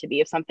you need to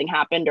be if something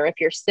happened, or if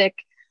you're sick.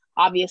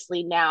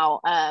 Obviously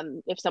now,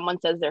 if someone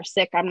says they're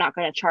sick, I'm not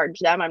going to charge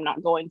them. I'm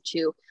not going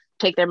to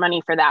take their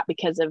money for that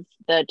because of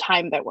the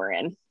time that we're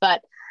in.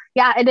 But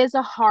yeah, it is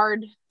a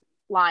hard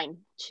line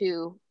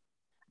to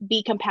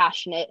be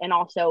compassionate and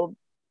also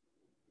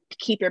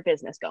keep your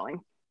business going.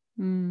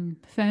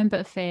 Firm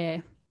but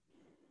fair.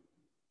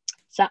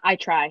 So I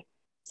try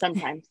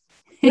sometimes.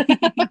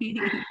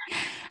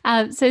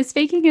 So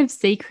speaking of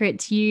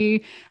secrets,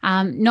 you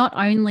not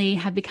only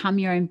have become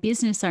your own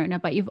business owner,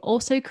 but you've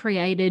also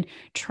created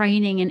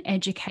training and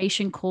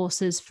education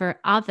courses for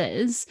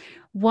others.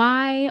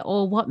 Why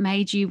or what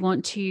made you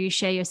want to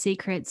share your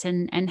secrets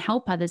and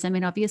help others? I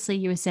mean, obviously,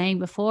 you were saying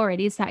before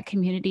it is that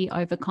community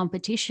over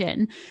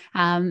competition,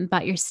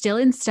 but you're still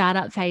in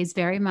startup phase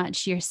very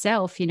much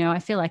yourself. You know, I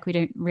feel like we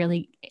don't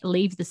really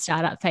leave the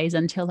startup phase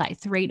until like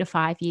 3 to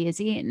 5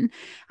 years in.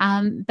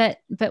 But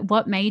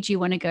what made you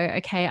want to go,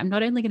 okay, I'm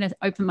not only going to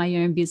open my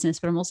own business,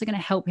 but I'm also going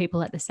to help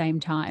people at the same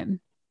time?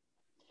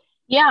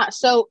 Yeah,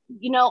 so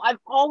I've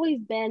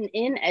always been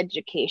in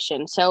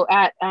education. So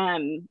at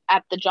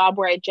the job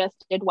where I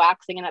just did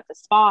waxing and at the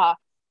spa,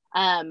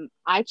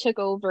 I took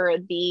over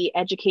the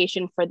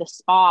education for the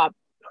spa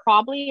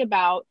probably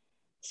about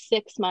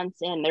 6 months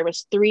in. There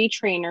was three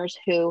trainers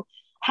who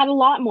had a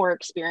lot more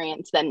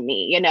experience than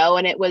me, and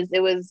it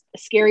was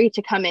scary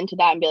to come into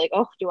that and be like,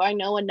 oh, do I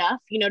know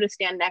enough, to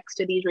stand next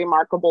to these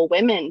remarkable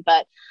women?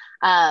 But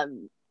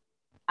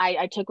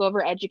I took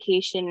over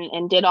education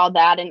and did all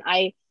that, and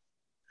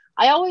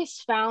I always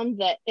found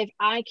that if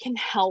I can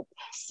help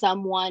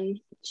someone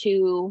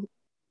to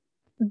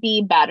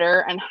be better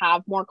and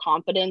have more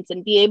confidence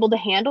and be able to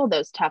handle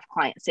those tough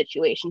client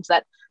situations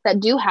that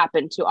do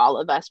happen to all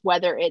of us,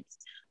 whether it's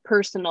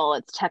personal,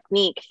 it's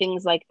technique,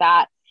 things like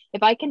that.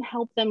 If I can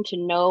help them to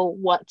know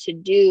what to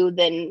do,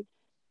 then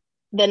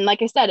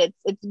like I said,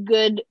 it's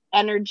good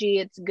energy.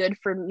 It's good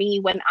for me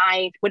when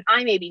I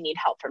maybe need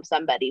help from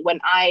somebody, when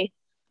I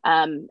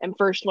am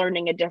first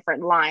learning a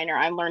different line or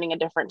I'm learning a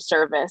different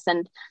service.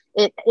 And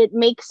it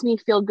makes me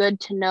feel good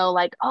to know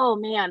like, oh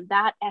man,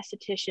 that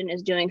esthetician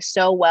is doing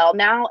so well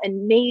now.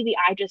 And maybe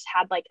I just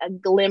had like a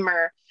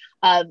glimmer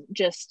of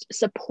just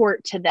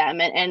support to them.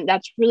 And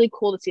that's really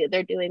cool to see that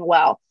they're doing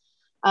well.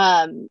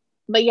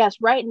 But yes,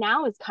 right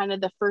now is kind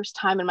of the first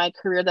time in my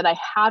career that I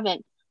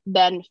haven't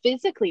been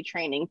physically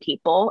training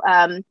people.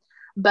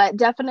 But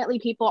definitely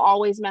people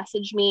always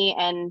message me,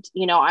 and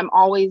I'm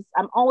always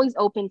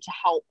open to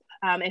help,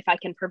 if I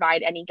can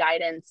provide any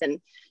guidance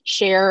and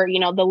share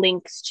the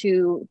links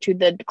to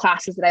the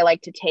classes that I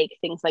like to take,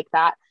 things like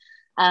that.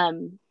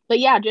 But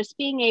yeah, just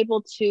being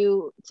able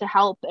to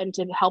help and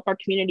to help our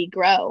community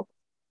grow.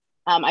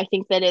 I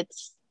think that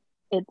it's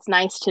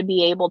nice to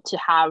be able to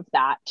have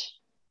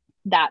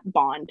that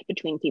bond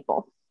between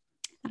people.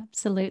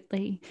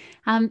 Absolutely.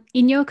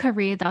 In your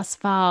career thus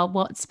far,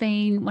 what's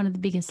been one of the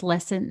biggest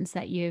lessons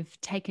that you've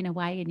taken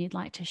away and you'd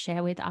like to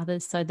share with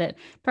others so that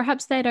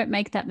perhaps they don't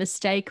make that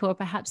mistake or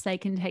perhaps they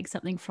can take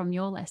something from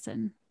your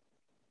lesson?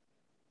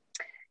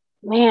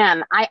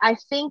 Man, I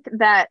think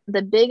that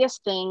the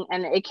biggest thing,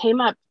 and it came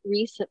up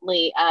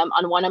recently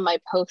on one of my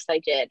posts I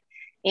did,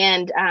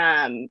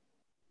 and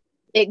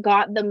it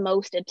got the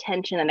most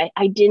attention, and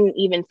I didn't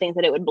even think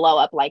that it would blow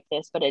up like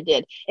this, but it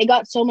did. It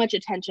got so much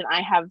attention.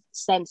 I have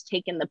since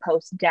taken the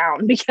post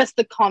down because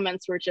the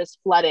comments were just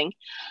flooding.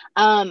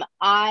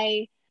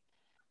 I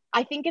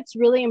think it's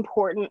really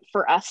important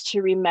for us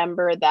to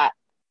remember that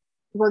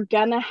we're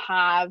gonna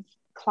have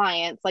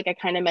clients, like I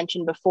kind of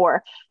mentioned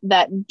before,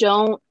 that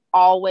don't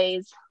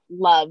always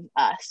love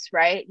us,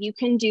 right? You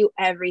can do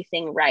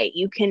everything right.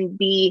 You can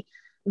be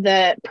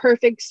the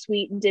perfect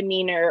sweet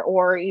demeanor,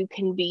 or you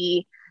can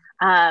be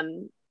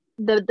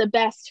the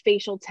best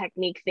facial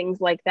technique, things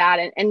like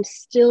that, and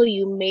still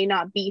you may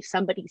not be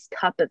somebody's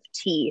cup of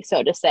tea,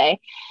 so to say.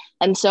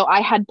 And so I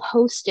had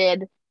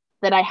posted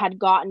that I had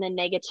gotten a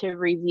negative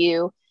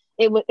review.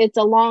 It's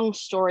a long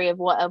story of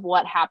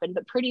what happened,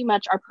 but pretty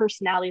much our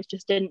personalities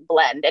just didn't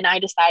blend, and I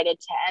decided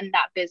to end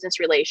that business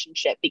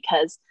relationship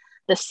because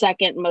the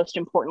second most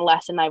important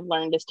lesson I've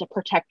learned is to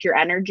protect your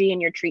energy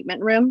in your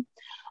treatment room.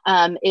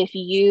 If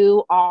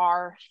you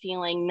are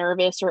feeling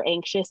nervous or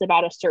anxious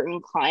about a certain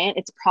client,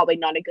 it's probably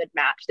not a good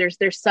match.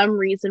 There's some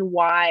reason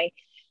why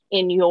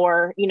in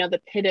your,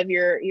 the pit of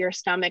your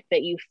stomach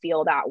that you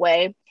feel that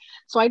way.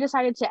 So I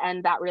decided to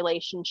end that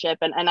relationship,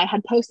 and I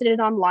had posted it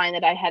online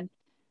that I had,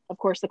 of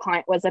course, the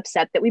client was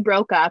upset that we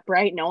broke up,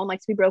 right? No one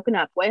likes to be broken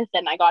up with.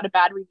 And I got a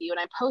bad review, and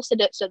I posted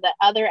it so that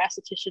other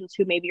estheticians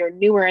who maybe are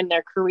newer in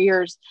their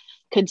careers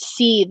could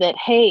see that,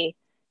 hey,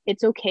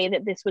 it's okay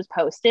that this was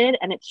posted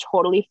and it's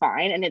totally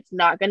fine. And it's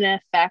not going to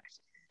affect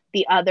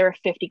the other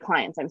 50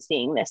 clients I'm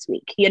seeing this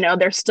week.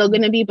 They're still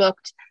going to be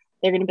booked.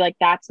 They're going to be like,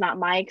 that's not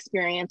my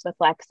experience with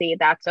Lexi.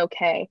 That's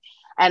okay.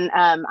 And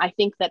I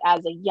think that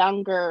as a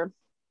younger,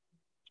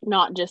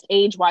 not just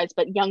age wise,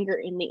 but younger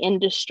in the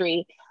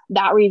industry,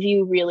 that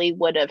review really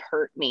would have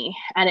hurt me.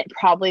 And it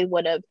probably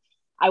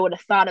I would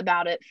have thought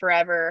about it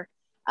forever,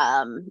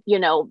 and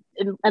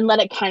let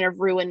it kind of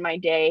ruin my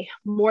day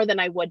more than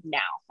I would now.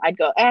 I'd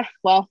go,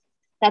 well,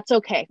 that's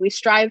okay. We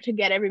strive to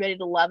get everybody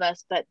to love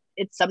us, but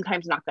it's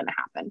sometimes not going to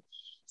happen.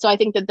 So I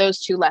think that those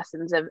two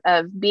lessons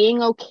of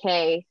being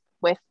okay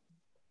with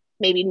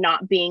maybe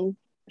not being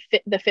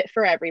the fit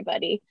for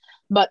everybody,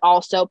 but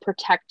also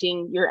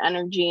protecting your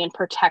energy and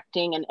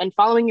protecting and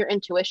following your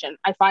intuition.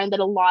 I find that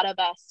a lot of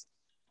us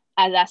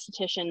as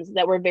estheticians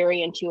that we're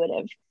very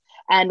intuitive,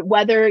 and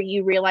whether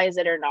you realize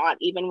it or not,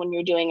 even when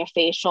you're doing a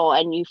facial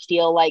and you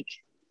feel like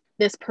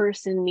this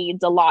person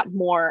needs a lot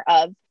more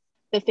of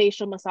the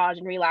facial massage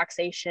and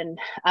relaxation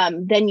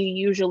than you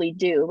usually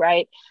do,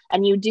 right?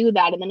 And you do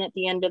that, and then at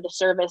the end of the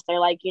service, they're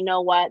like, you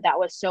know what, that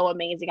was so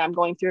amazing. I'm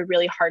going through a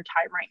really hard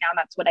time right now.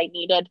 That's what I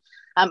needed.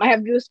 I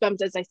have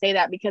goosebumps as I say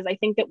that, because I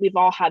think that we've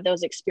all had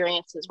those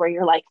experiences where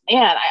you're like,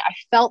 man, I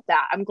felt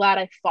that. I'm glad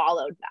I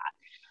followed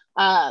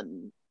that.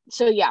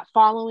 So yeah,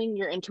 following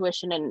your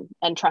intuition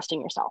and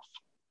trusting yourself.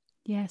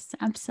 Yes,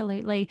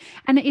 absolutely.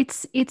 And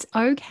it's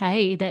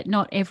okay that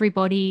not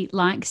everybody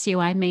likes you.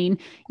 I mean,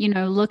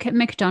 look at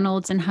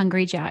McDonald's and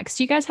Hungry Jack's.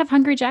 Do you guys have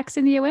Hungry Jack's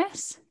in the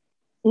US?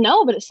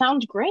 No, but it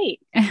sounds great.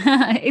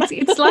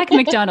 It's like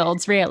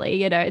McDonald's,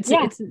 really. It's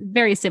a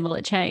very similar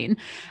chain.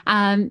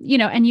 And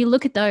you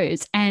look at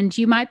those, and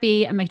you might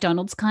be a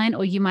McDonald's client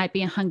or you might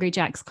be a Hungry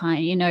Jack's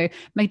client.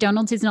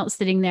 McDonald's is not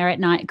sitting there at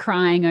night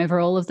crying over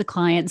all of the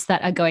clients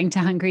that are going to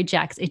Hungry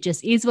Jack's. It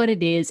just is what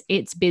it is.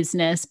 It's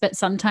business. But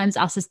sometimes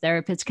us as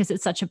therapists, because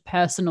it's such a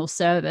personal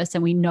service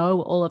and we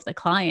know all of the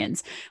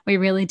clients, we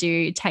really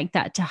do take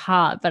that to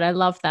heart. But I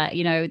love that,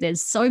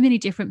 there's so many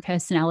different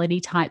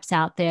personality types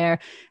out there.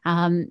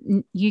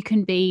 You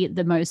can be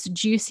the most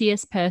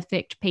juiciest,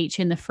 perfect peach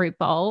in the fruit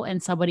bowl,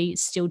 and somebody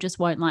still just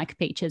won't like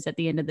peaches at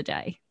the end of the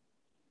day.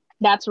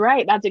 That's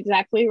right. That's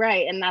exactly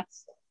right. And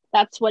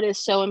that's what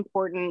is so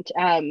important.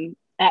 I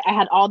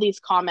had all these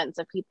comments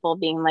of people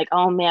being like,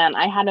 oh man,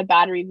 I had a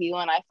bad review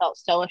and I felt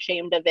so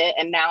ashamed of it.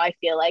 And now I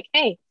feel like,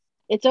 hey,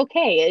 it's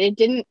okay. It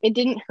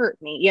didn't hurt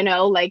me,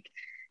 like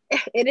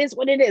it is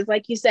what it is.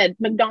 Like you said,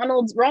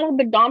 Ronald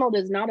McDonald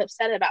is not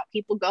upset about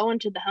people going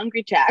to the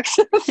Hungry Jacks.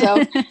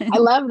 So I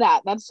love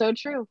that. That's so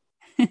true.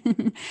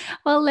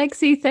 Well,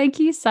 Lexi, thank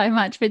you so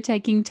much for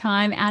taking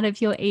time out of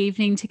your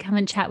evening to come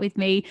and chat with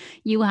me.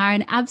 You are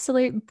an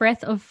absolute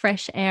breath of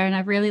fresh air, and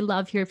I really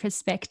love your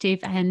perspective.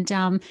 And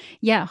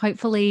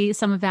hopefully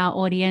some of our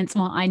audience,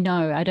 well, I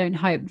don't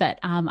hope, but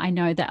I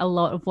know that a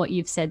lot of what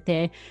you've said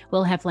there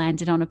will have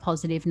landed on a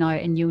positive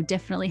note, and you'll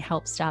definitely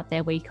help start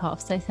their week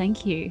off. So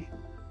thank you.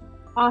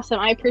 Awesome.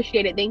 I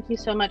appreciate it. Thank you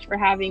so much for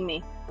having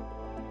me.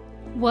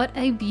 What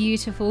a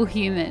beautiful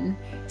human.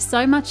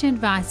 So much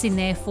advice in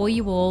there for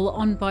you all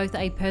on both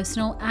a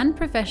personal and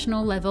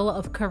professional level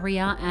of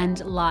career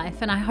and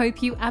life. And I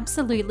hope you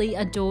absolutely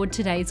adored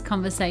today's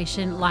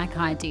conversation like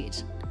I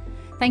did.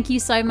 Thank you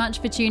so much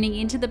for tuning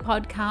into the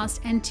podcast,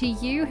 and to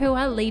you who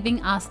are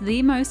leaving us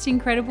the most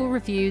incredible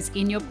reviews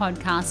in your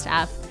podcast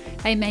app.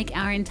 They make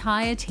our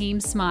entire team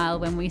smile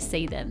when we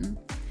see them.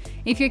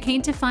 If you're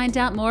keen to find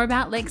out more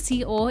about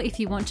Lexi, or if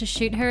you want to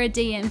shoot her a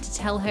DM to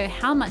tell her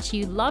how much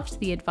you loved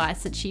the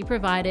advice that she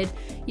provided,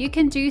 you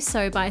can do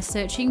so by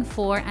searching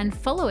for and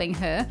following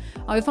her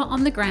over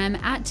on the gram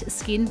at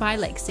Skin by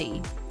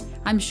Lexi.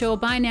 I'm sure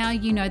by now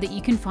you know that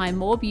you can find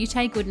more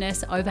beauty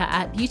goodness over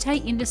at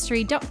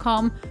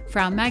beautyindustry.com for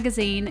our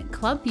magazine,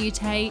 Club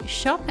Beauty,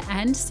 shop,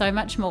 and so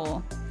much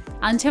more.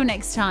 Until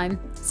next time,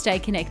 stay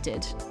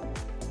connected.